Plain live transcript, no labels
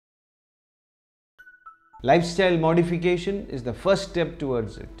Lifestyle modification is the first step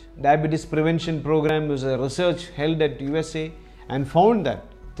towards it. Diabetes prevention program was a research held at USA and found that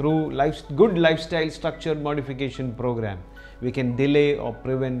through good lifestyle structured modification program, we can delay or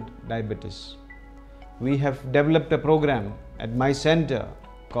prevent diabetes. We have developed a program at my center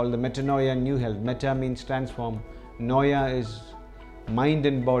called the Metanoia New Health. Meta means transform. Noia is mind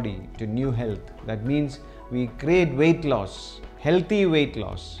and body to new health. That means we create weight loss, healthy weight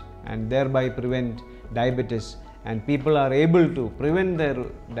loss, and thereby prevent diabetes, and people are able to prevent their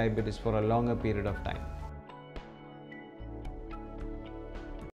diabetes for a longer period of time.